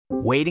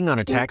Waiting on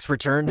a tax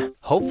return?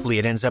 Hopefully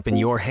it ends up in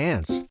your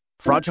hands.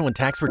 Fraudulent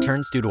tax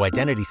returns due to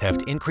identity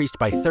theft increased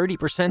by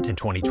 30% in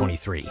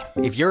 2023.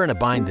 If you're in a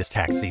bind this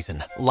tax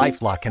season,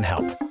 LifeLock can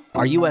help.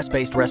 Our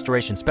U.S.-based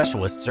restoration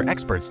specialists are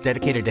experts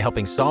dedicated to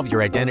helping solve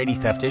your identity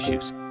theft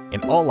issues.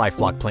 And all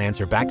LifeLock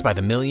plans are backed by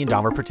the $1 Million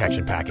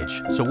Protection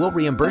Package. So we'll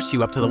reimburse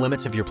you up to the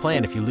limits of your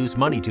plan if you lose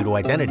money due to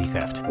identity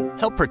theft.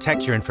 Help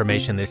protect your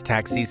information this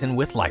tax season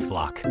with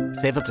LifeLock.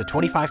 Save up to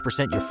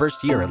 25% your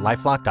first year at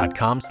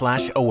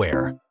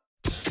LifeLock.com/aware.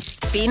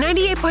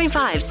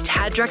 B98.5's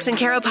Tad, Drex, and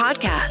Kara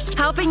podcast,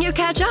 helping you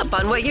catch up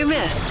on what you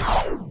missed.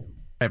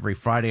 Every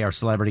Friday, our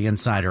celebrity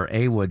insider,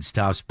 A. Wood,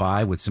 stops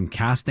by with some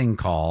casting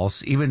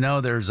calls, even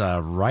though there's a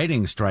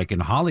writing strike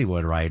in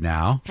Hollywood right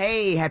now.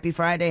 Hey, happy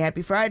Friday,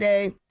 happy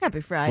Friday.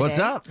 Happy Friday. What's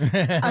up?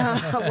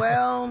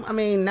 Well, I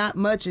mean, not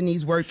much in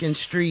these working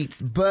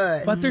streets,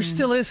 but there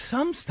still is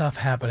some stuff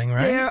happening,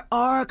 right? there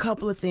are a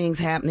couple of things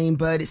happening,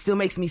 but it still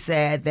makes me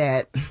sad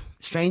that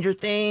Stranger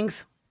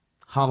Things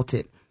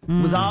halted.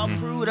 Was all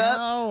crewed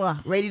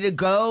up, ready to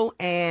go,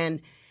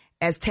 and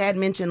as Tad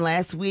mentioned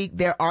last week,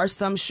 there are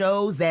some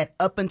shows that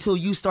up until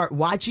you start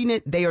watching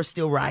it, they are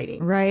still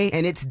writing. Right.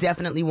 And it's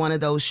definitely one of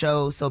those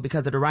shows. So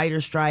because of the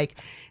writer's strike,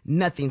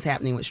 nothing's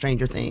happening with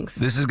Stranger Things.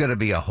 This is going to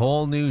be a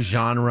whole new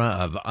genre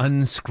of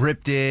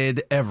unscripted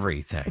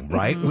everything,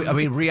 right? I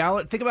mean,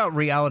 think about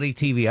reality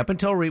TV. Up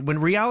until when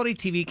reality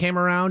TV came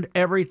around,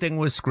 everything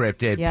was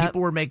scripted. Yep.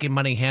 People were making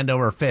money hand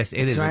over fist.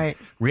 That's right.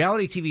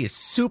 Reality TV is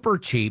super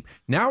cheap.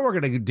 Now we're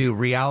going to do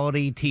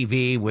reality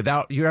TV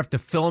without, you have to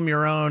film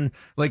your own,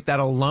 like that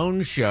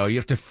Alone show. You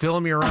have to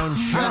film your own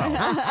show.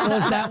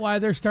 Well, is that why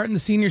they're starting the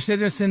senior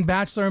citizen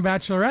Bachelor and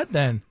Bachelorette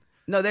then?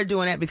 No, they're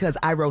doing that because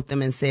I wrote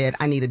them and said,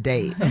 I need a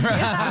date. But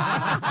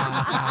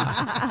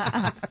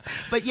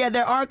yeah,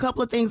 there are a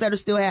couple of things that are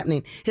still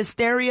happening.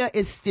 Hysteria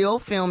is still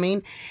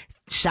filming.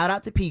 Shout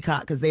out to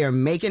Peacock because they are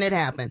making it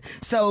happen.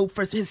 So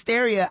for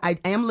Hysteria, I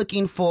am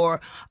looking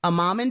for a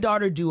mom and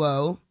daughter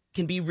duo.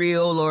 Can be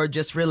real or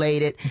just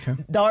related. Okay.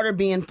 Daughter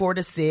being 4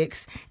 to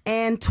 6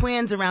 and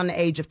twins around the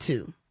age of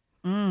 2.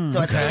 So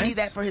I still need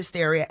that for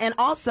Hysteria. And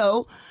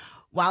also,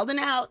 Wild 'N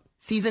Out,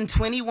 season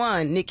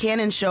 21, Nick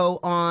Cannon's show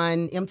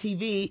on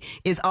MTV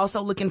is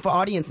also looking for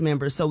audience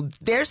members. So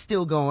they're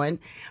still going.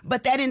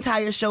 But that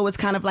entire show is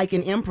kind of like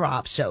an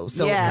improv show.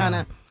 So it kind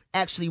of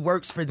actually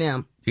works for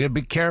them. You gotta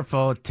be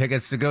careful.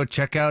 Tickets to go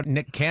check out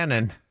Nick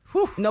Cannon.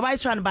 Whew.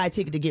 Nobody's trying to buy a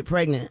ticket to get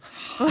pregnant.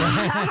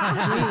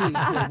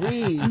 Jeez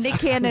Louise. Nick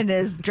Cannon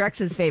is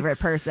Drex's favorite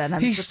person.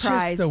 He's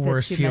surprised just the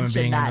worst human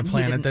being on the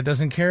planet that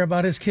doesn't care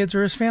about his kids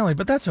or his family,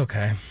 but that's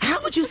okay.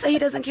 How would you say he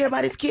doesn't care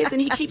about his kids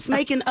and he keeps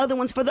making other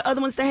ones for the other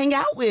ones to hang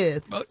out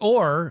with?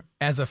 Or,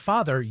 as a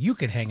father, you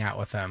could hang out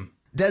with them.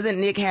 Doesn't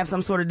Nick have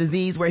some sort of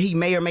disease where he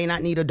may or may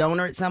not need a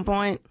donor at some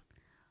point?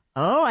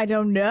 Oh, I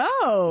don't know.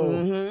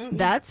 Mm-hmm.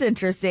 That's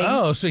interesting.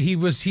 Oh, so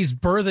he's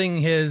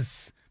birthing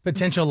his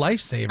potential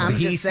lifesaver.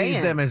 He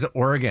sees them as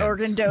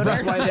organ donors.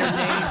 That's why they're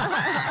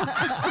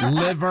named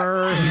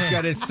liver. He's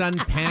got his son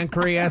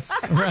pancreas.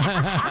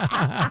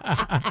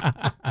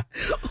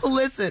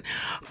 Listen,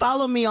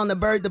 follow me on the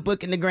Bird, the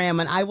Book, and the Gram,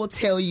 and I will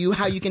tell you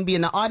how you can be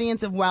in the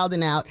audience of Wild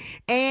 'N Out,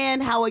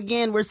 and how,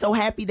 again, we're so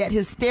happy that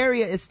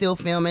Hysteria is still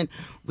filming.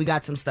 We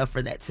got some stuff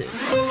for that, too.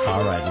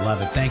 All right,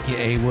 love it. Thank you,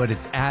 A. Wood.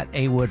 It's at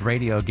A. Wood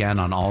Radio again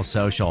on all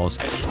socials.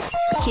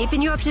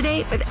 Keeping you up to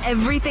date with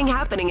everything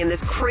happening in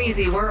this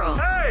crazy world.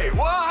 Hey,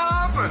 what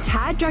happened?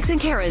 Tad, Drex, and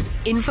Kara's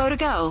Info to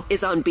Go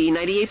is on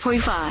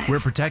B98.5. We're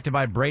protected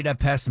by Breda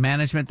Pest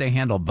Management. They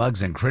handle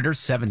bugs and critters.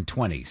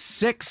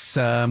 726.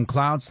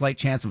 Clouds, slight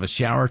chance of a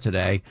shower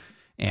today,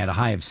 and a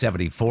high of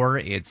 74.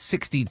 It's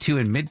 62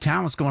 in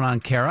Midtown. What's going on,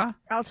 Kara?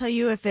 I'll tell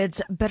you if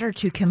it's better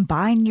to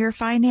combine your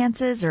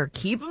finances or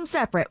keep them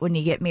separate when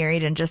you get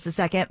married in just a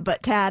second.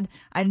 But Tad,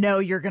 I know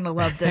you're going to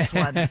love this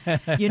one.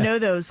 You know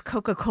those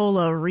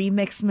Coca-Cola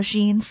remix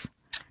machines?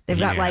 They've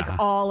got like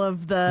all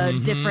of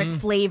the different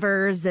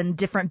flavors and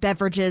different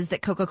beverages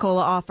that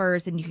Coca-Cola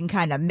offers, and you can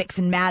kind of mix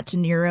and match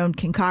in your own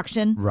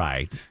concoction.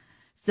 Right.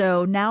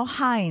 So now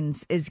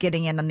Heinz is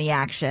getting in on the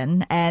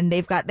action, and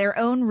they've got their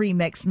own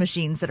remix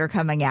machines that are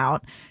coming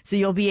out. So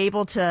you'll be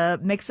able to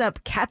mix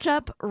up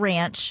ketchup,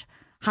 ranch,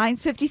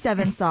 Heinz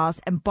 57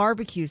 sauce, and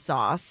barbecue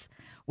sauce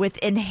with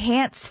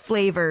enhanced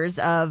flavors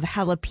of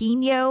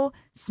jalapeno,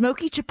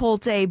 smoky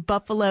chipotle,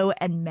 buffalo,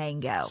 and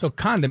mango. So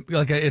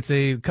it's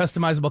a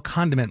customizable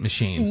condiment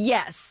machine.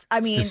 Yes.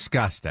 I mean, it's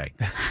disgusting.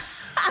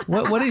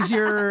 What is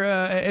your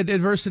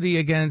adversity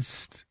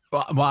against?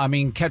 Well, I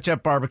mean,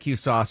 ketchup, barbecue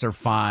sauce are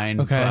fine,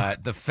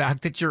 but the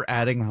fact that you're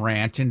adding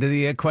ranch into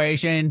the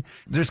equation,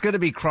 there's going to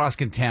be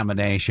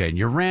cross-contamination.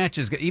 Your ranch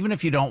is, even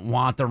if you don't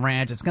want the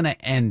ranch, it's going to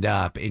end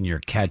up in your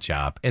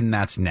ketchup, and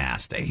that's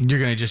nasty. You're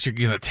going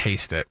to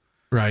taste it.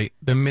 Right.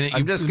 The minute you,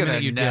 I'm just the gonna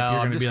minute you no. dip, you're I'm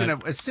gonna just be gonna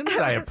like, as soon as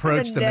I just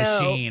approach gonna the know.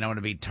 machine, I'm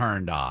gonna be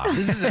turned off.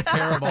 This is a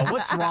terrible.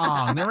 What's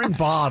wrong? They're in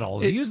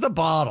bottles. Use the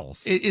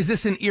bottles. is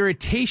this an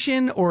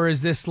irritation or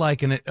is this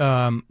like an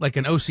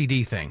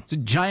OCD thing? It's a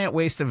giant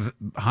waste of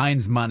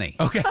Heinz money.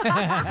 Okay.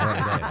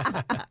 That's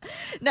what it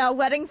is. Now,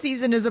 wedding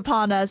season is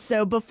upon us,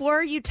 so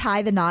before you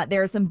tie the knot,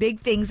 there are some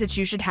big things that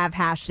you should have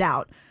hashed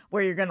out.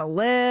 Where you're going to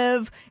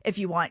live, if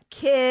you want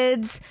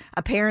kids.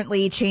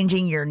 Apparently,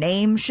 changing your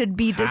name should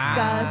be discussed.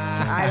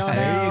 I don't know.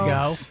 There you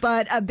go.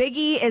 But a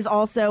biggie is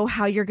also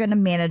how you're going to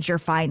manage your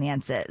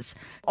finances.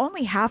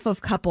 Only half of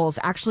couples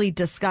actually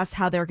discuss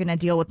how they're going to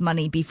deal with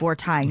money before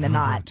tying the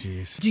knot.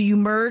 Geez. Do you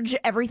merge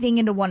everything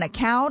into one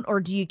account or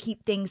do you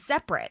keep things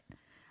separate?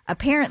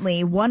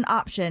 Apparently, one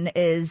option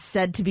is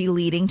said to be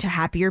leading to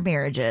happier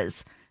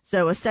marriages.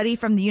 So a study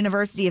from the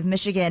University of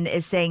Michigan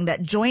is saying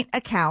that joint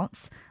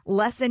accounts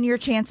lessen your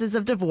chances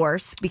of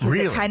divorce because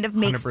Really? it kind of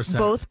makes 100%.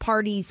 both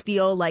parties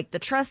feel like the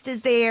trust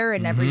is there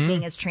and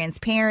everything is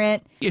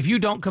transparent. If you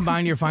don't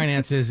combine your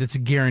finances, it's a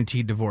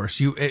guaranteed divorce.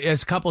 You,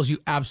 as couples, you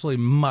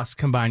absolutely must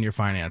combine your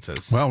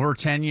finances. Well, we're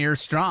 10 years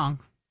strong.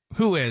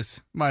 Who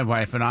is? My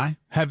wife and I.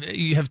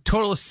 You have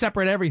total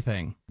separate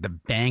everything. The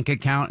bank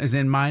account is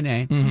in my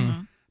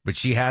name, but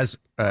she has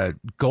a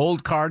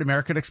gold card,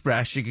 American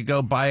Express. She could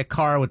go buy a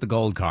car with the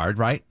gold card,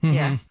 right?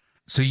 Yeah.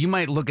 So you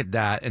might look at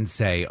that and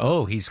say,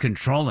 oh, he's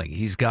controlling.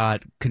 He's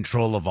got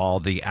control of all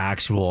the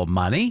actual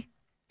money,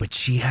 but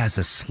she has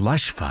a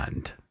slush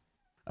fund.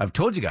 I've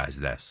told you guys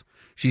this.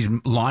 She's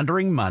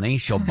laundering money.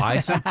 She'll buy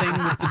something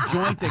with the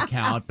joint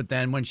account, but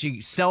then when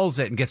she sells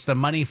it and gets the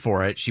money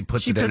for it, she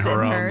puts it in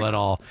her own hers.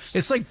 little.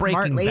 It's like Smart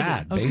Breaking lady.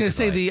 Bad. I was going to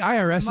say basically. the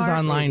IRS Smart is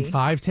on line lady.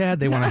 5, Tad.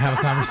 They want to have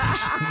a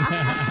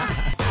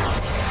conversation.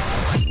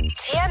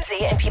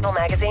 TMZ and People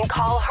Magazine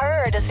call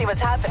her to see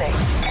what's happening.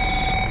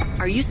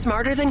 Are You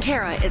Smarter Than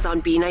Kara is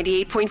on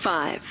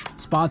B98.5.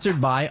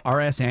 Sponsored by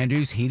R.S.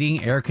 Andrews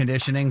Heating, Air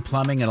Conditioning,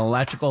 Plumbing, and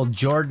Electrical,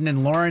 Jordan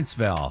in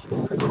Lawrenceville.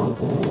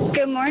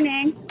 Good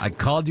morning. I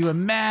called you a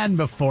man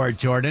before,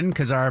 Jordan,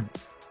 because our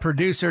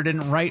producer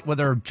didn't write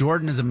whether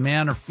Jordan is a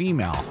man or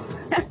female.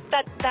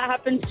 That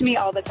happens to me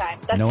all the time.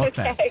 That's No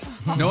okay. offense.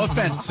 No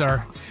offense,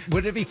 sir.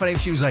 Would it be funny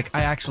if she was like,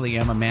 I actually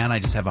am a man, I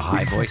just have a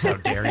high voice, how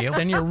dare you?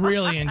 Then you're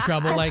really in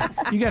trouble. Like,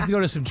 you have to go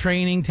to some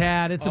training,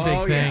 Tad. It's a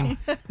big thing.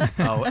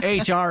 Oh,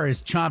 HR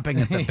is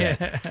chomping at the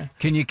bit.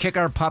 Can you kick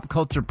our pop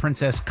culture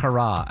princess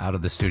Kara out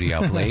of the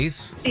studio,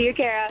 please? See you,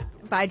 Kara.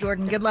 Bye,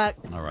 Jordan. Good luck.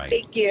 All right.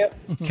 Thank you.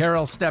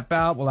 Carol, step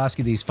out. We'll ask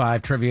you these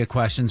 5 trivia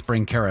questions.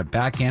 Bring Kara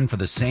back in for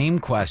the same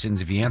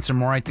questions. If you answer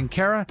more right than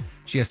Kara,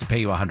 she has to pay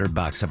you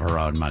 $100 of her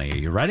own money. Are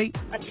you ready?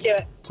 Let's do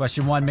it.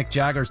 Question 1. Mick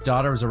Jagger's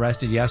daughter was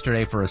arrested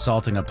yesterday for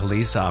assaulting a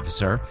police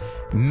officer.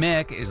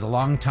 Mick is the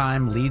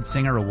longtime lead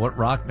singer of what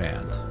rock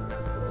band?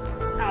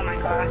 Oh my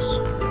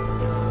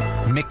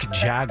gosh. Mick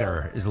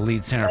Jagger is the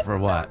lead singer for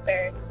what?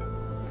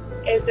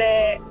 Is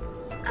it?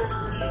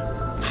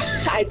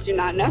 I do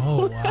not know.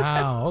 Oh,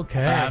 wow.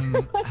 Okay.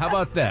 How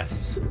about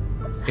this?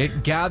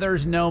 It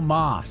gathers no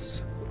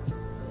moss.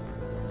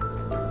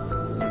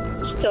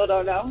 Still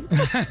don't know.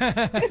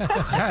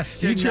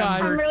 Question You try.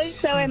 I'm really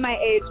showing my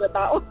age with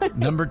that one.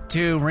 Number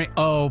 2.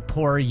 Oh,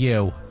 poor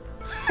you.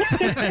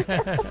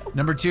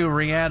 Number 2,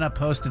 Rihanna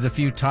posted a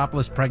few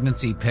topless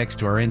pregnancy pics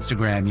to her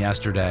Instagram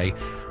yesterday.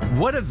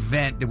 What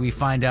event did we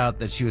find out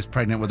that she was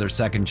pregnant with her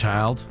second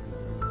child?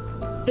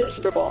 The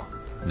Super Bowl.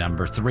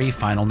 Number 3,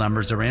 final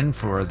numbers are in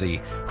for the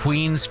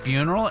Queen's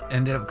funeral. It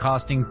ended up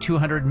costing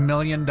 $200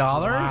 million.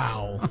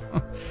 Wow.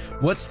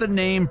 What's the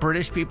name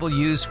British people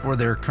use for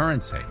their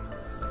currency?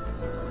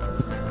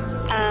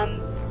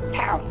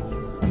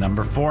 Pound.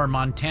 Number 4,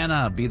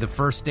 Montana be the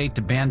first state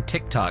to ban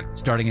TikTok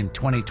starting in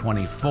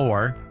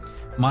 2024.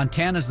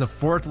 Montana is the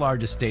 4th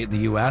largest state in the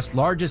U.S.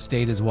 Largest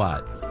state is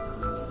what?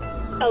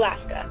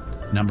 Alaska.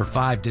 Number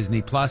 5,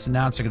 Disney Plus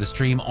announced they're going to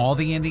stream all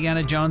the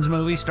Indiana Jones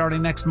movies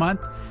starting next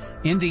month.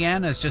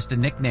 Indiana is just a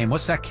nickname.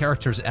 What's that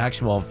character's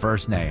actual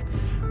first name?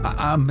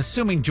 I'm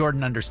assuming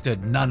Jordan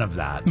understood none of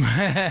that.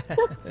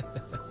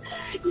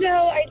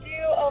 No, I do.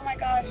 Oh my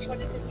gosh,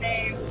 what is his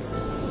name?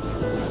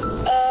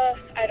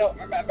 I don't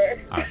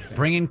remember. All right,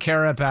 bringing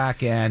Kara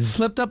back in.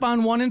 Slipped up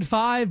on 1 and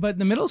 5, but in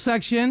the middle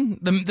section,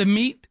 the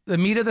meat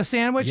of the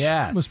sandwich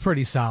Yes. was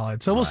pretty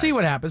solid. So we'll see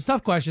what happens.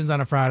 Tough questions on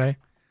a Friday.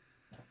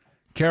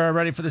 Kara,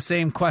 ready for the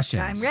same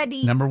questions? I'm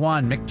ready. Number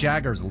 1, Mick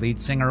Jagger's lead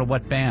singer of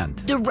what band?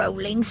 The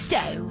Rolling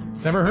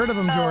Stones. Never heard of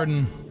him,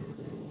 Jordan.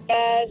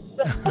 Yes.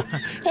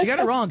 She got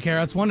it wrong,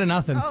 Kara. It's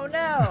 1-0. Oh,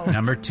 no.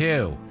 Number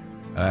 2,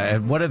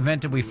 at what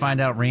event did we find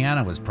out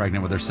Rihanna was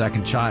pregnant with her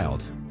second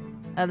child?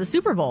 The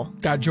Super Bowl.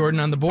 Got Jordan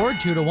on the board,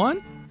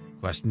 2-1.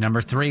 Question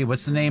number 3,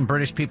 what's the name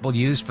British people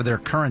use for their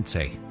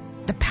currency?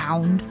 The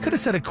pound. Could have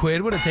said a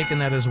quid. Would have taken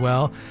that as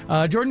well.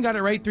 Jordan got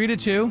it right,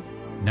 3-2.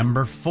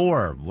 Number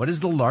 4, what is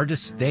the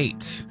largest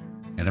state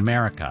in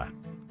America?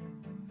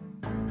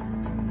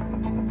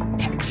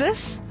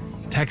 Texas?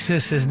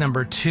 Texas is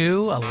number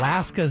 2.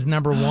 Alaska is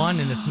number 1,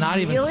 and it's not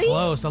even Really?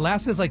 close.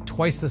 Alaska is like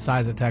twice the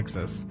size of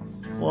Texas.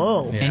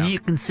 Whoa. Yeah. And you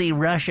can see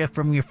Russia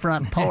from your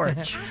front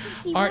porch.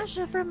 See All right.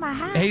 Russia from my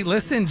house. Hey,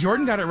 listen,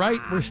 Jordan got it right.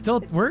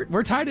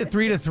 We're tied at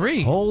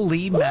 3-3.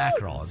 Holy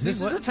mackerel.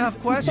 This is a tough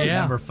question.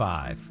 Yeah. Number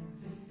 5.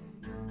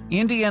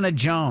 Indiana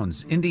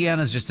Jones.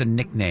 Indiana's just a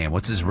nickname.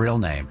 What's his real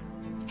name?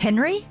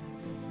 Henry?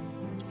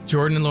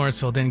 Jordan and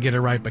Lawrenceville didn't get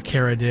it right, but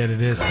Kara did.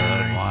 It is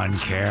Henry. One,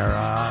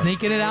 Kara.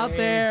 Sneaking it out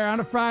there on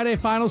a Friday.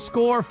 Final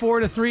score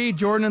 4-3.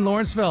 Jordan and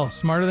Lawrenceville.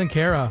 Smarter than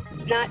Kara.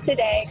 Not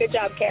today. Good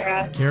job,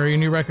 Kara. Kara, your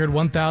new record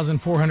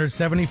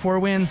 1,474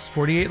 wins,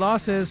 48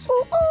 losses.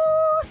 Ooh,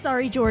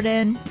 sorry,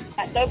 Jordan.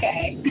 That's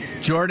okay.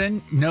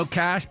 Jordan, no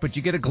cash, but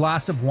you get a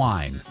glass of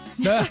wine.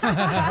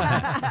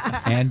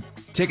 And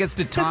tickets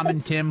to Tom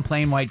and Tim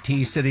Plain White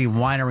Tea City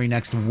Winery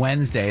next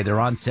Wednesday. They're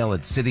on sale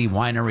at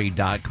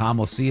citywinery.com.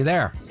 We'll see you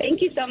there.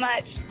 Thank you so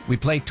much. We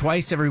play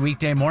twice every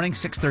weekday morning,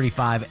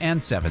 6:35 and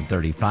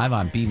 7:35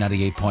 on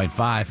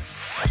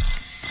B98.5.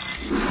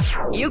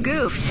 You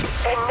goofed,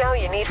 and now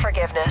you need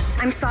forgiveness.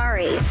 I'm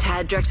sorry.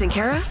 Tad, Drex, and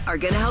Kara are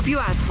going to help you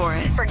ask for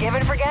it. Forgive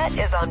and Forget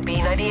is on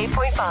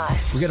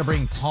B98.5. We're going to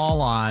bring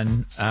Paul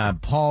on.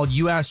 Paul,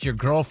 you asked your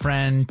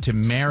girlfriend to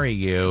marry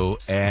you,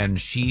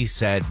 and she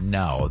said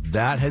no.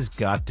 That has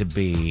got to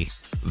be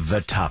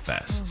the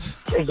toughest.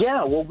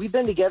 Yeah, well, we've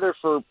been together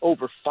for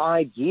over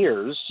 5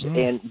 years,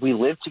 and we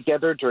lived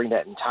together during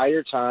that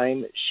entire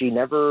time. She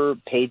never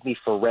paid me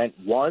for rent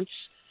once.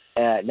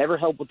 Never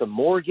helped with the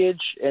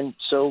mortgage. And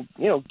so,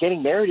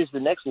 getting married is the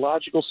next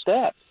logical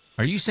step.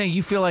 Are you saying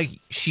you feel like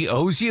she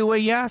owes you a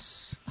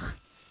yes?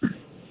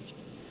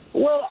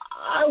 Well,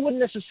 I wouldn't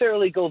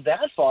necessarily go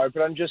that far,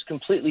 but I'm just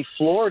completely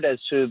floored as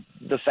to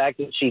the fact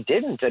that she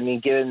didn't. I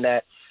mean, given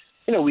that,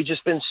 we've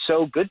just been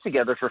so good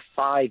together for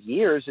 5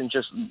 years and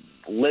just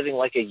living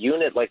like a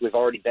unit like we've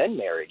already been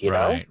married, you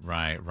know?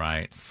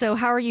 Right. So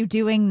how are you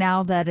doing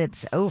now that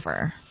it's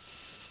over?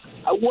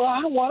 Well,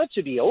 I don't want it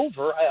to be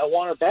over. I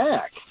want her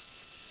back.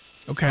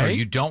 Okay. Oh,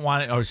 you don't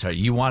want it? Oh, sorry.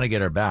 You want to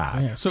get her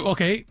back. Yeah. So,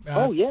 okay.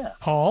 Oh, yeah.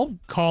 Paul,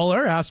 call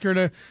her, ask her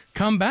to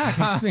come back.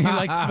 Get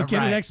Right.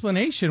 an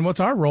explanation. What's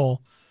our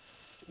role?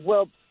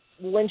 Well,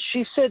 when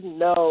she said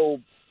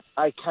no,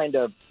 I kind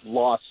of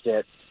lost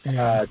it,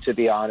 to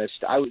be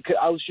honest. I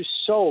was just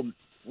so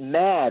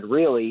mad,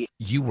 really.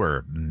 You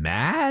were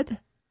mad?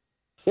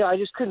 I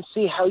just couldn't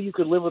see how you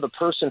could live with a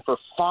person for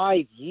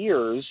 5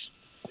 years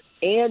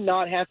and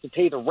not have to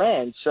pay the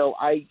rent. So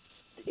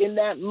in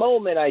that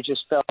moment, I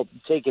just felt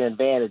taken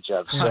advantage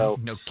of. So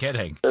No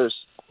kidding. there's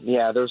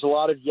a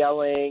lot of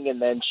yelling,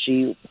 and then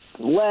she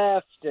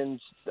left, and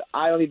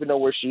I don't even know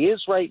where she is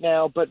right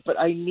now, but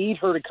I need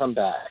her to come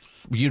back.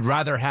 You'd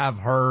rather have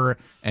her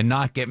and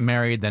not get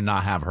married than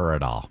not have her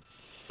at all.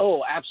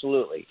 Oh,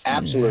 absolutely.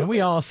 Absolutely. Yeah, we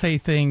all say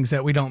things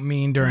that we don't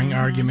mean during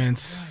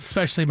arguments,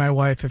 especially my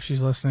wife if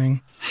she's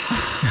listening.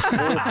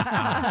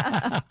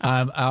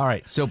 All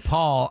right. So,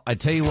 Paul, I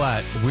tell you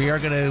what, we are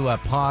going to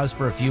pause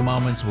for a few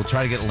moments. We'll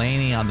try to get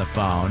Lainey on the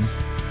phone,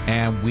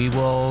 and we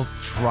will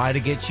try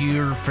to get you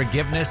your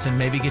forgiveness and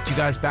maybe get you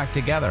guys back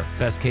together.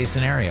 Best case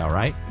scenario,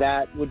 right?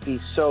 That would be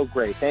so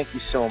great. Thank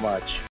you so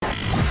much.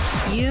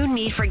 You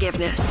need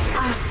forgiveness.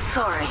 I'm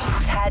sorry.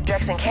 Tad,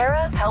 Drex, and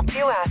Kara help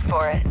you ask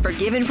for it.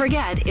 Forgive and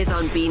Forget is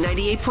on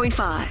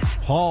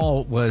B98.5.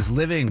 Paul was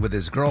living with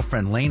his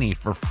girlfriend Lainey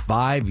for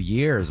 5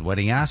 years. When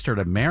he asked her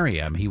to marry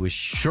him, he was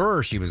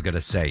sure she was going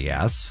to say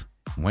yes.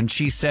 When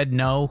she said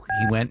no,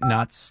 he went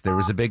nuts. There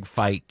was a big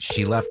fight.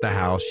 She left the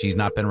house. She's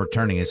not been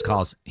returning his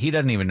calls. He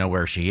doesn't even know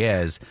where she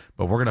is,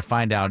 but we're going to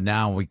find out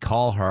now. We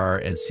call her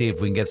and see if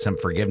we can get some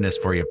forgiveness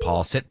for you,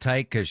 Paul. Sit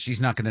tight because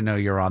she's not going to know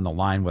you're on the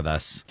line with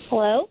us.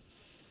 Hello?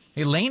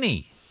 Hey,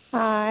 Lainey.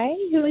 Hi.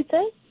 Who is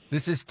this?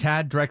 This is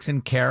Tad, Drex,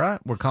 and Kara.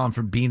 We're calling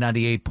from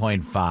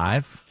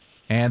B98.5.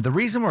 And the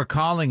reason we're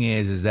calling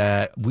is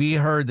that we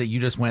heard that you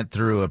just went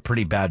through a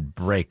pretty bad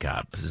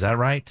breakup. Is that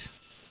right?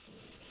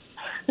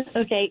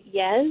 Okay,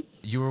 yes.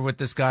 You were with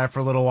this guy for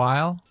a little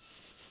while?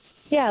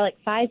 Yeah, like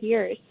 5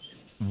 years.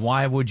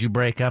 Why would you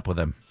break up with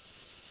him?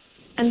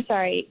 I'm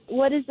sorry.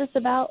 What is this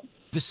about?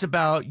 Just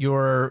about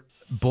your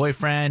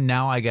boyfriend,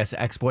 now I guess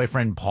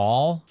ex-boyfriend,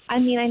 Paul? I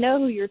mean, I know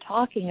who you're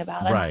talking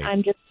about. Right.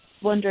 I'm just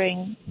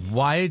wondering.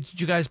 Why did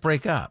you guys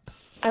break up?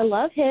 I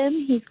love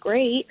him. He's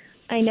great.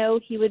 I know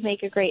he would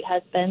make a great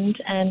husband,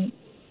 and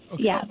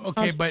Okay, yeah.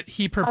 Okay, but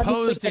he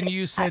proposed and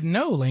you said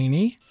no,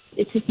 Lainey.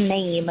 It's his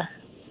name.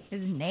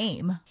 His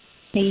name?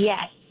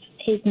 Yes,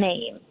 his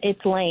name. It's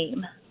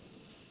Lame.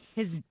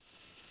 His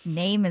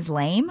name is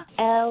Lame?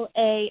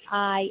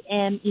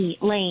 Laime.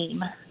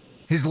 Lame.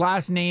 His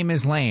last name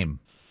is Lame.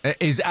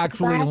 Is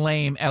actually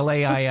Lame,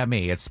 Laime.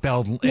 It's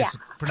spelled, it's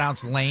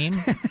pronounced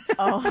Lame.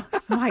 Oh,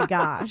 my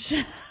gosh.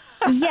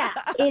 Yeah,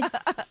 it's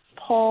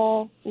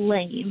Paul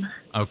Lame.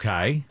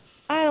 Okay.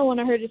 I don't want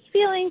to hurt his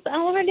feelings. I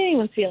don't want to hurt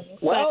anyone's feelings.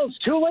 Well, it's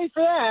too late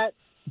for that.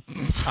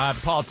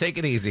 Paul, take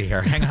it easy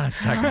here. Hang on a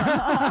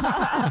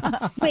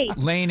second. Wait,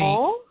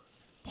 Lainey,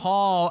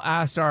 Paul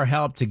asked our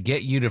help to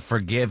get you to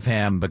forgive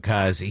him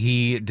because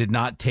he did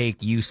not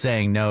take you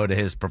saying no to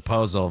his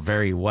proposal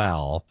very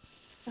well.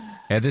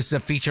 And this is a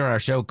feature on our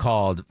show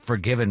called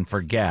Forgive and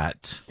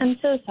Forget. I'm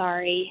so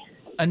sorry.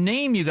 a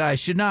name, you guys,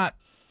 should not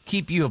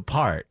keep you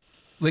apart.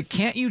 Like,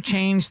 can't you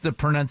change the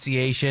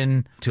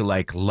pronunciation to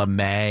like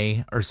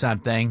LeMay or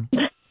something?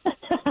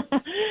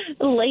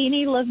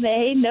 Lainey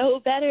LeMay,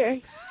 no better.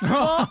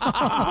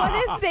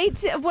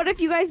 What if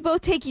you guys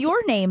both take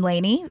your name,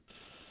 Lainey?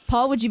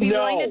 Paul, would you be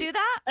willing to do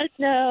that?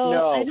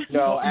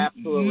 No,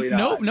 absolutely not.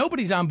 Nope,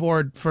 nobody's on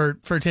board for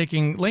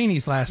taking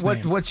Lainey's last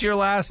name. What's your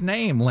last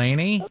name,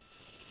 Lainey?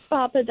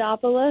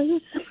 Papadopoulos.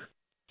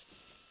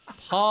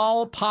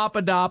 Paul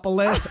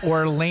Papadopoulos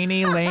or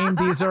Lainey Lame.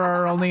 These are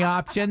our only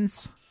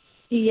options.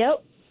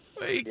 Yep.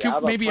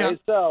 Maybe a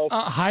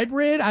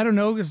hybrid? I don't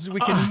know, because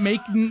we can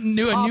make a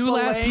new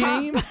last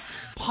name.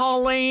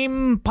 Paul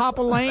Lame,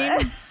 Papa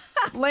Lame,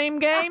 Lame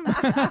Game.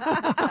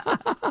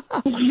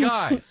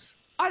 Guys,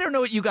 I don't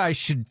know what you guys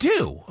should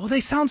do. Well,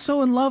 they sound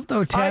so in love,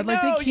 though, Ted. I know,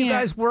 like they can't. You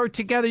guys work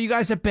together. You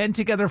guys have been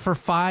together for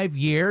 5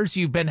 years.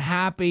 You've been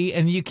happy,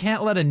 and you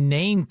can't let a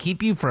name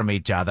keep you from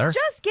each other.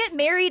 Just get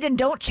married and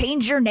don't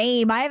change your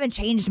name. I haven't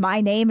changed my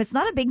name. It's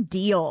not a big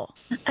deal.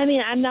 I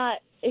mean, I'm not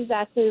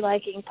exactly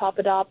liking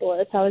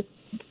Papadopoulos. I was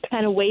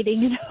kind of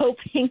waiting and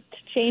hoping to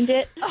change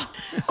it,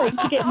 like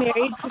to get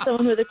married to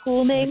someone with a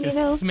cool name, like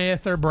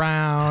Smith or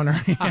Brown.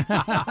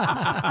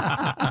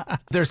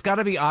 There's got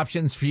to be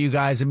options for you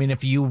guys. I mean,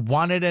 if you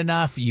want it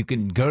enough, you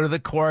can go to the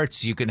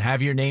courts. You can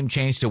have your name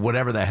changed to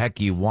whatever the heck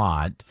you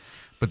want.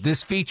 But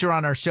this feature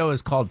on our show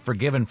is called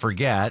Forgive and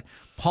Forget.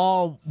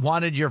 Paul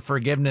wanted your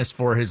forgiveness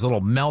for his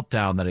little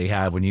meltdown that he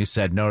had when you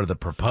said no to the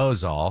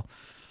proposal.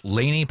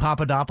 Lainey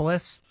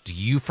Papadopoulos, do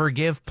you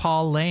forgive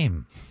Paul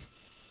Lame?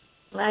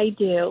 I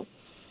do.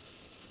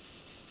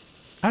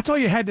 That's all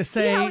you had to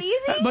say. How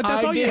easy? But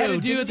that's all you had to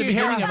do at the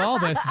beginning of all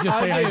this. Just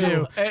say I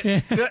do.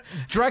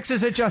 Drex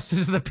is a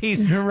justice of the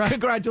peace. Right.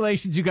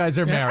 Congratulations, you guys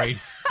are married.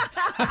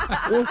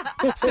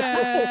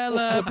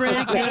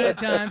 Celebrate good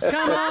times.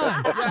 Come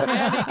on.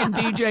 And he can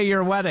DJ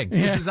your wedding.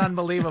 This is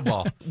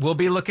unbelievable. We'll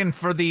be looking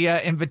for the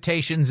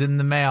invitations in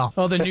the mail.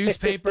 Oh, the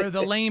newspaper,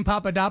 the Lane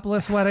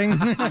Papadopoulos wedding.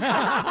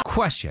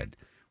 Question.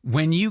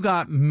 When you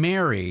got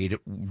married,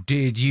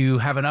 did you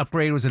have an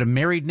upgrade? Was it a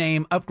married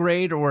name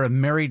upgrade or a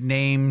married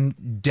name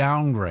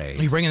downgrade?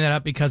 Are you bringing that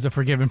up because of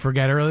Forgive and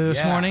Forget earlier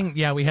this morning?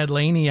 Yeah, we had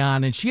Lainey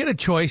on, and she had a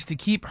choice to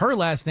keep her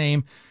last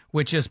name,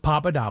 which is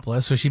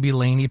Papadopoulos, so she'd be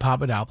Lainey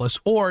Papadopoulos,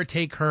 or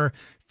take her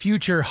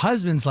future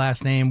husband's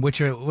last name,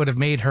 which would have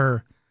made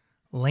her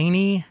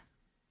Lainey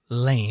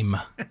Lame.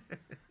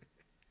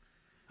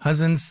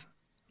 Husband's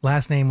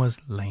last name was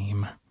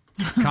Lame.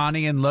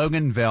 Connie in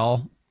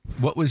Loganville.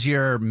 What was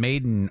your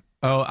maiden?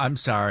 Oh, I'm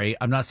sorry.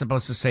 I'm not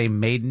supposed to say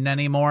maiden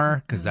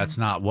anymore because that's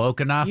not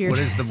woke enough. Your what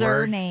is the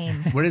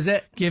surname. word? What is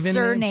it?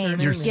 Surname.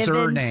 Your Given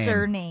surname.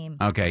 Surname.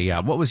 Okay,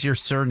 yeah. What was your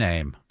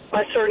surname?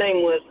 My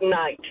surname was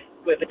Knight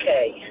with a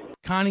K.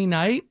 Connie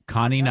Knight.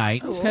 Connie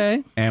Knight.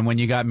 Okay. And when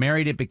you got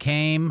married, it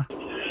became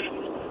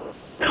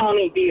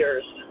Connie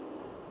Beers.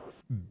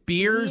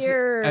 Beers,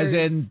 as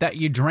in that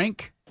you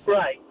drink?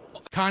 Right.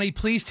 Connie,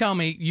 please tell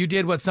me you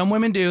did what some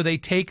women do. They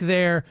take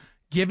their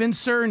given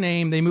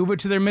surname, they move it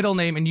to their middle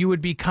name, and you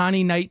would be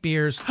Connie Knight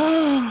Beers.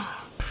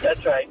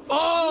 That's right.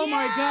 Oh,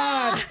 my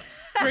God.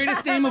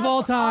 Greatest name of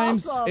all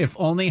times. Awesome. If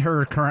only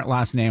her current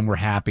last name were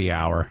Happy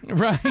Hour.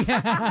 Right.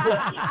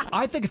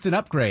 I think it's an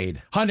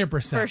upgrade.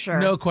 100%. For sure.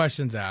 No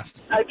questions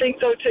asked. I think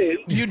so, too.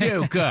 You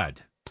do?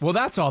 Good. Well,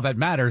 that's all that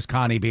matters,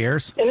 Connie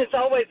Beers. And it's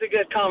always a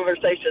good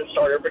conversation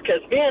starter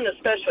because men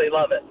especially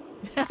love it.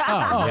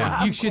 Oh,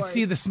 yeah. You should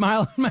see the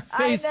smile on my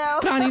face.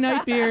 know. Connie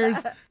Knight Beers.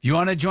 You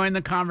want to join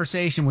the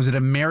conversation? Was it a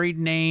married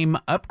name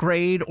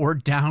upgrade or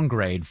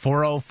downgrade?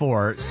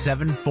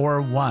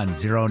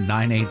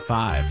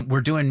 404-741-0985. We're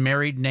doing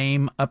married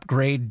name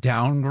upgrade,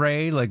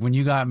 downgrade. Like when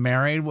you got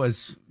married,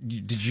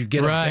 did you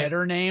get a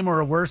better name or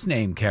a worse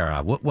name,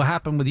 Kara? What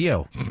happened with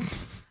you?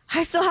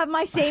 I still have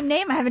my same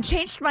name. I haven't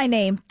changed my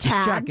name, Tad.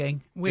 Just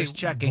checking. Just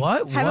checking.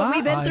 What? Haven't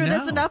we been through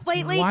this enough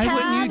lately, Why Tad?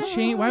 wouldn't you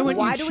change?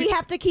 Why do we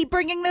have to keep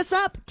bringing this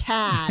up,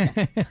 Tad?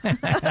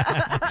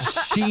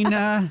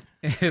 Sheena,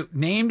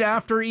 named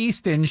after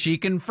Easton. She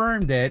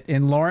confirmed it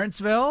in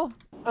Lawrenceville.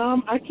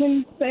 I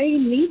can say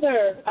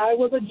neither. I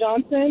was a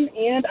Johnson,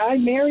 and I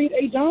married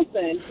a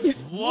Johnson.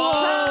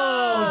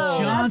 Whoa!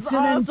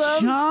 Johnson and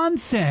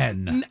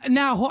Johnson.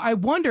 Now, I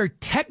wonder,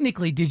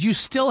 technically, did you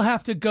still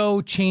have to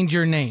go change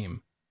your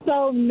name?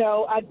 So,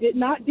 no, I did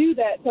not do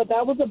that. So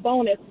that was a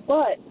bonus.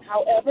 But,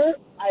 however,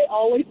 I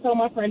always tell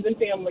my friends and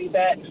family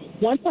that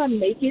once I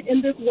make it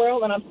in this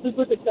world and I'm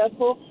super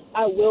successful,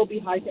 I will be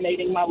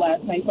hyphenating my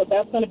last name. So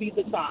that's going to be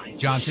the sign.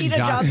 Johnson.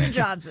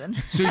 Johnson.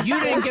 So you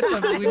didn't get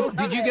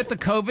did you get the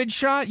COVID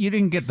shot? You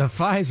didn't get the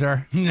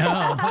Pfizer.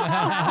 No.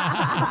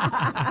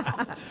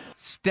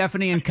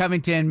 Stephanie in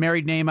Covington,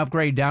 married name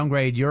upgrade,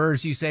 downgrade.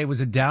 Yours, you say,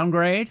 was a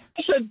downgrade?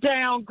 It's a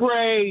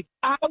downgrade.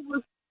 I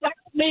was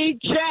Stephanie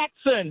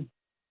Jackson.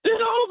 Then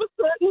all of a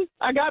sudden,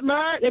 I got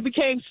married. It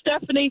became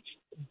Stephanie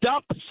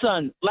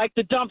Dumpson, like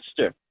the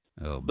dumpster.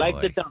 Oh, boy.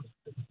 Like the dumpster.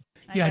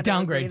 Yeah,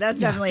 downgrade. That's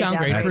definitely a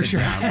downgrade. For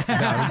sure.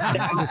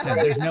 Listen,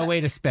 there's no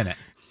way to spin it.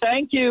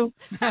 Thank you.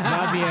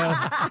 Love you.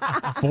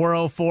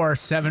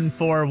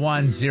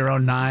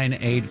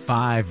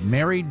 404-741-0985.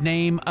 Married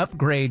name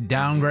upgrade,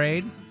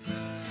 downgrade.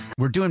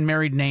 We're doing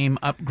married name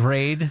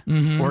upgrade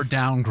or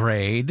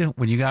downgrade.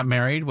 When you got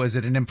married, was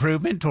it an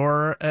improvement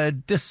or a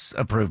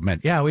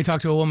disapprovement? Yeah, we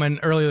talked to a woman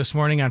earlier this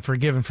morning on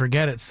Forgive and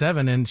Forget at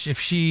 7, and if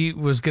she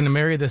was going to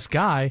marry this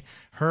guy,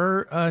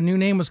 her new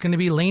name was going to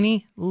be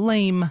Lainey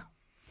Lame.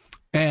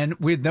 And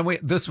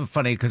this was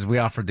funny because we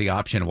offered the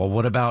option. Well,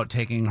 what about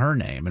taking her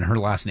name? And her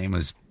last name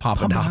was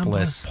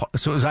Papadopoulos.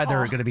 So it was either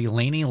going to be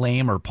Lainey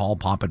Lame or Paul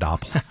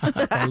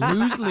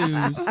Papadopoulos.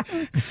 Lose.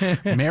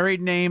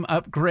 Married name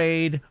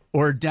upgrade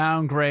or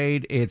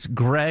downgrade. It's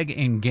Greg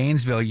in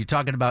Gainesville. You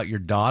talking about your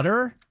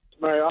daughter?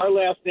 Our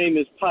last name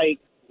is Pike.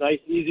 Nice,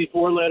 easy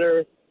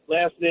 4-letter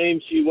last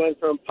name. She went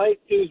from Pike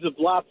to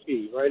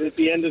Zablotski right at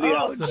the end of the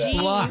alphabet.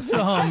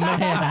 Oh,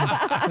 man.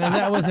 Is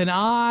that with an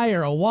I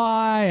or a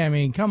Y? I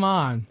mean, come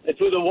on.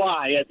 It's with a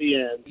Y at the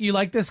end. You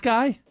like this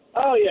guy?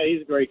 Oh, yeah,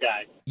 he's a great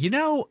guy. You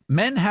know,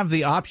 men have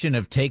the option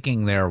of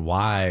taking their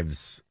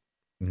wives'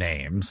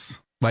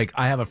 names. Like,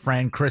 I have a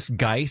friend, Chris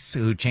Geis,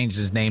 who changed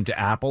his name to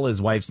Apple.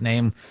 His wife's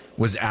name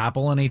was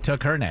Apple, and he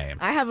took her name.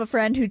 I have a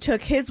friend who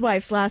took his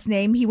wife's last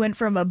name. He went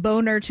from a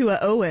Boner to a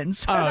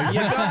Owens. Oh,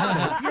 you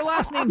got it. Your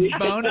last name's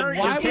Boner.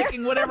 You're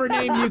taking whatever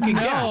name you can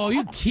get. No,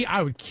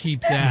 I would keep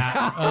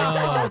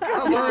that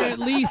for at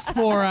least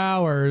 4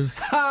 hours.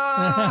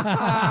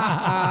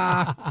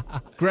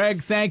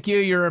 Greg, thank you.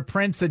 You're a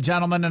prince, a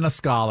gentleman, and a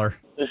scholar.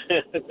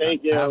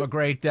 Thank you. Have a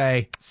great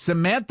day.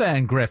 Samantha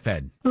and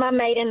Griffin. My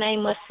maiden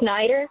name was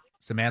Snyder.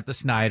 Samantha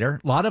Snyder.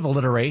 A lot of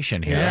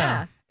alliteration here.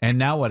 Yeah. And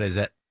now what is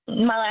it?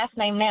 My last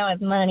name now is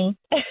Money.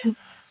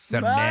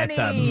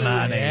 Samantha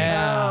Money.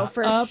 Yeah. Oh,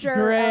 for Upgrade.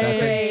 sure.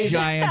 That's a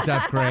giant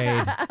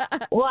upgrade.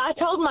 Well, I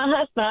told my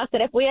husband, I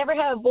said, if we ever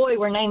have a boy,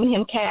 we're naming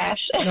him Cash.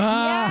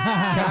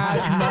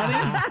 Cash Money?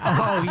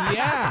 Oh,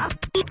 yeah.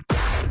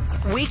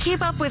 We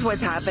keep up with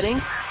what's happening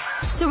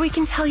so we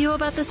can tell you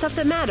about the stuff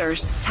that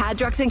matters. Tad,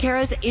 Drex, and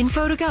Kara's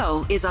Info to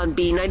Go is on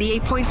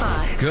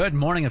B98.5. Good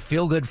morning. A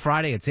feel-good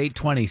Friday. It's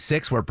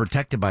 8:26. We're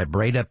protected by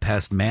Breda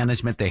Pest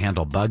Management. They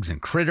handle bugs and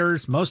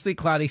critters. Mostly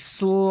cloudy,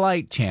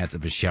 slight chance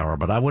of a shower,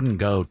 but I wouldn't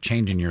go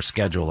changing your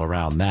schedule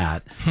around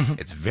that.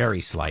 It's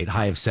very slight.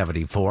 High of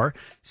 74.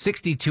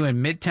 62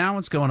 in Midtown.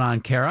 What's going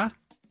on, Kara?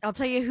 I'll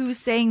tell you who's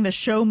saying the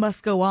show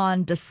must go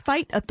on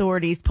despite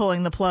authorities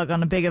pulling the plug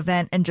on a big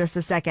event in just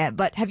a second.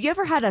 But have you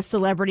ever had a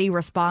celebrity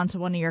respond to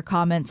one of your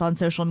comments on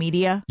social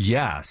media?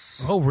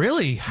 Yes. Oh,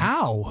 really?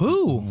 How?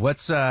 Who?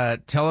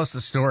 Tell us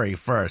the story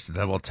first,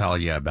 then we'll tell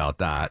you about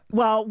that.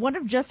 Well, one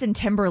of Justin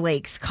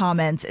Timberlake's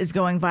comments is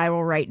going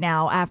viral right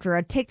now after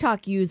a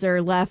TikTok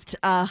user left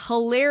a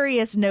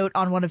hilarious note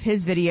on one of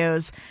his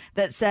videos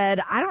that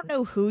said, "I don't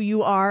know who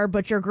you are,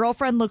 but your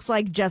girlfriend looks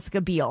like Jessica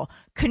Biel.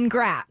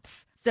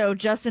 Congrats." So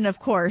Justin, of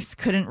course,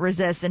 couldn't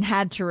resist and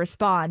had to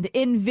respond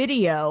in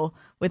video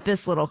with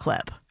this little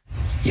clip.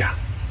 Yeah.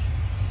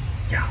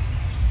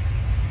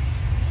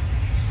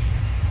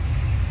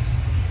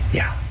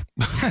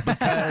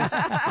 Because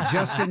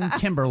Justin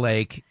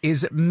Timberlake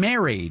is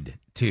married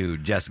to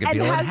Jessica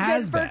Biel and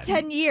has been for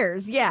 10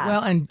 years, yeah.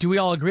 Well, and do we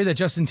all agree that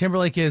Justin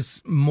Timberlake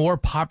is more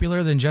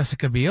popular than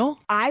Jessica Biel?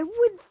 I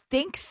would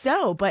think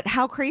so, but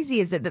how crazy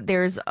is it that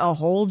there's a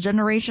whole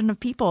generation of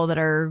people that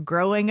are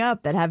growing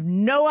up that have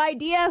no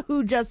idea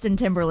who Justin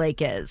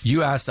Timberlake is?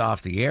 You asked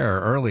off the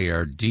air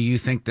earlier, do you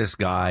think this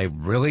guy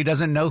really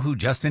doesn't know who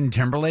Justin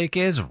Timberlake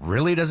is?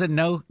 Really doesn't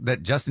know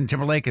that Justin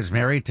Timberlake is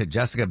married to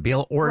Jessica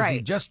Biel? Or is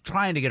he just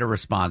trying to get a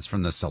response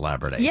from the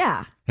celebrity?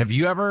 Yeah. Have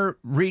you ever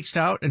reached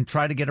out and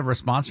tried to get a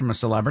response from a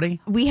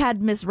celebrity? We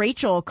had Miss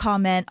Rachel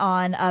comment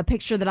on a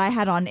picture that I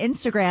had on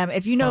Instagram.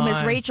 If you know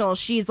Miss Rachel,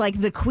 she's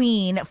like the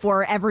queen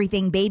for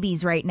everything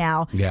babies right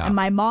now. Yeah. And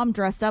my mom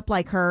dressed up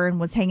like her and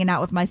was hanging out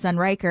with my son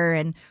Riker,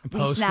 and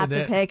we snapped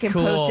a pic and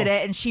posted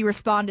it, and she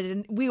responded,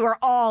 and we were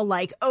all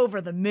like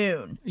over the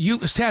moon.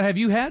 Tad, have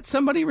you had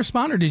somebody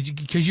respond, or did you,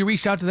 because you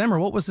reached out to them, or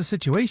what was the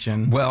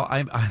situation? Well,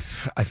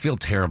 I feel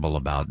terrible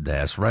about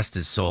this. Rest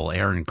his soul,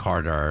 Aaron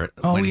Carter.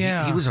 Oh, when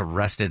yeah. He was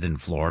arrested in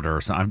Florida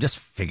or something. I'm just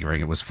figuring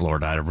it was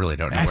Florida. I really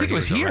don't know. I think it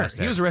was here.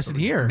 Arrested. He was arrested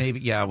here. Maybe,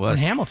 yeah, it was.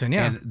 In Hamilton,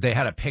 yeah. And they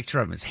had a picture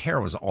of him. His hair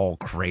was all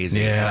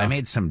crazy. Yeah. And I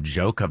made some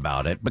joke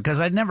about it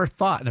because I'd never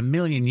thought in a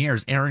million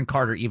years Aaron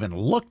Carter even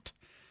looked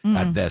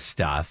at this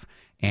stuff.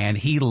 And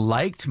he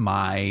liked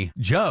my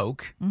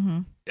joke.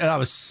 And I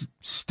was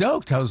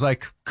stoked. I was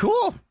like,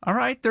 cool. All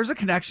right. There's a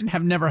connection.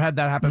 Have never had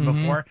that happen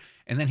before.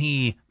 And then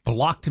he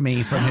blocked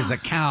me from his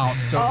account.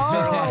 So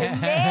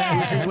man.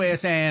 which is his way of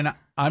saying,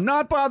 I'm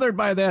not bothered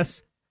by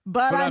this.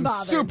 But I'm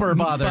bothered. super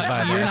bothered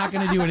by this. You're not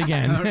going to do it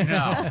again.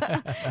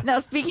 No. Now,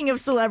 speaking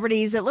of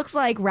celebrities, it looks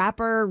like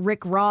rapper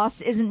Rick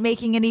Ross isn't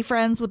making any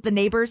friends with the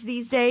neighbors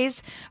these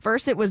days.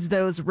 First, it was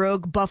those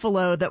rogue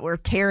buffalo that were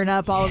tearing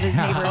up all of his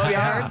neighbors'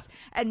 yards.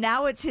 And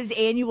now it's his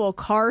annual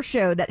car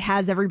show that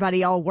has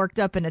everybody all worked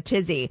up in a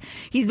tizzy.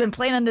 He's been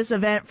planning this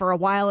event for a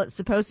while. It's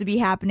supposed to be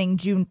happening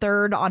June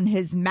 3rd on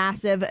his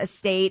massive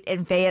estate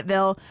in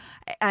Fayetteville.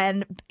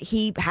 And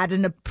he had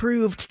an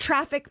approved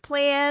traffic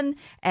plan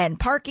and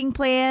parking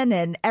plan,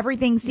 and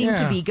everything seemed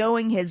to be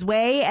going his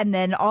way. And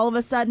then all of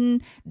a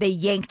sudden, they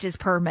yanked his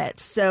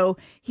permits. So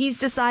he's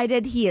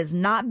decided he is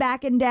not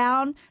backing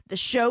down. The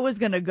show is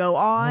going to go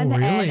on. Oh,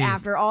 really? And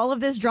after all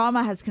of this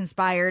drama has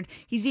conspired,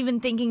 he's even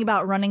thinking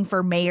about running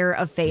for mayor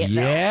of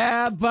Fayetteville.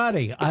 Yeah,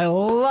 buddy. I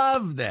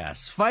love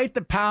this. Fight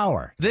the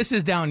power. This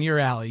is down your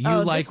alley.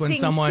 You like this when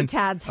sings someone to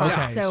Tad's heart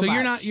Okay, so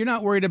much. you're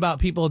not worried about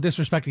people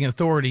disrespecting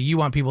authority. You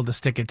want people to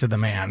stick it to the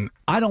man.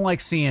 I don't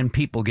like seeing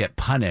people get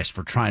punished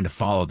for trying to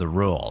follow the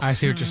rules. I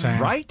see what you're saying.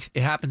 Right?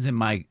 It happens in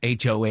my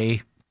HOA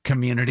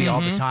community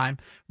all the time,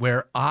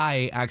 where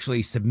I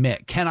actually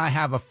submit, can I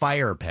have a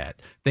fire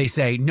pit? They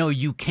say, no,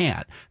 you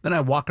can't. Then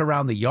I walk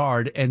around the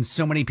yard, and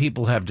so many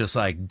people have just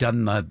like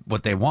done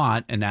what they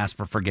want and asked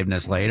for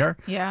forgiveness later.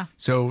 Yeah.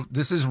 So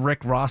this is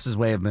Rick Ross's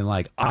way of being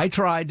like, I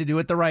tried to do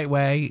it the right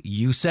way.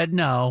 You said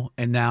no,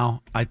 and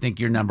now I think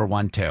you're number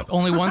one too.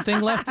 Only one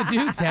thing left to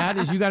do, Tad,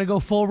 is you got to go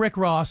full Rick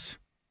Ross.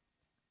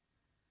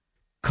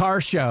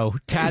 Car show,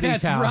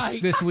 Taddy's That's house right.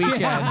 this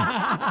weekend.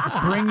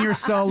 Bring your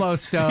solo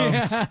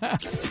stoves.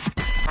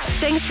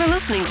 Thanks for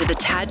listening to the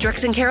Tad,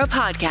 Drex, and Kara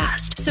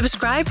podcast.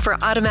 Subscribe for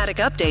automatic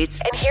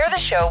updates and hear the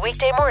show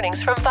weekday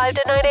mornings from 5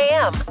 to 9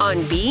 a.m. on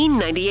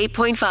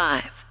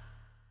B98.5.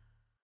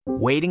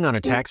 Waiting on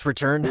a tax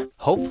return?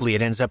 Hopefully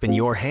it ends up in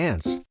your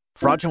hands.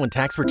 Fraudulent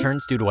tax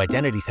returns due to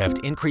identity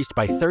theft increased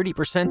by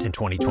 30% in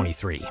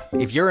 2023.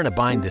 If you're in a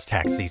bind this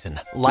tax season,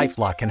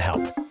 LifeLock can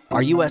help.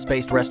 Our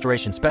U.S.-based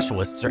restoration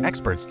specialists are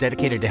experts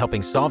dedicated to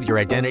helping solve your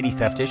identity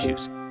theft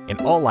issues. And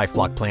all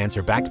LifeLock plans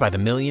are backed by the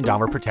 $1 Million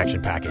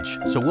Protection Package.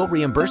 So we'll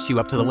reimburse you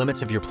up to the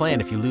limits of your plan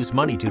if you lose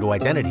money due to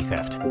identity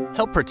theft.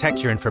 Help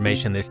protect your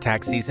information this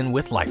tax season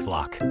with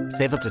LifeLock.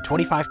 Save up to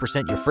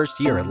 25% your first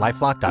year at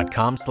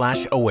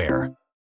LifeLock.com/aware.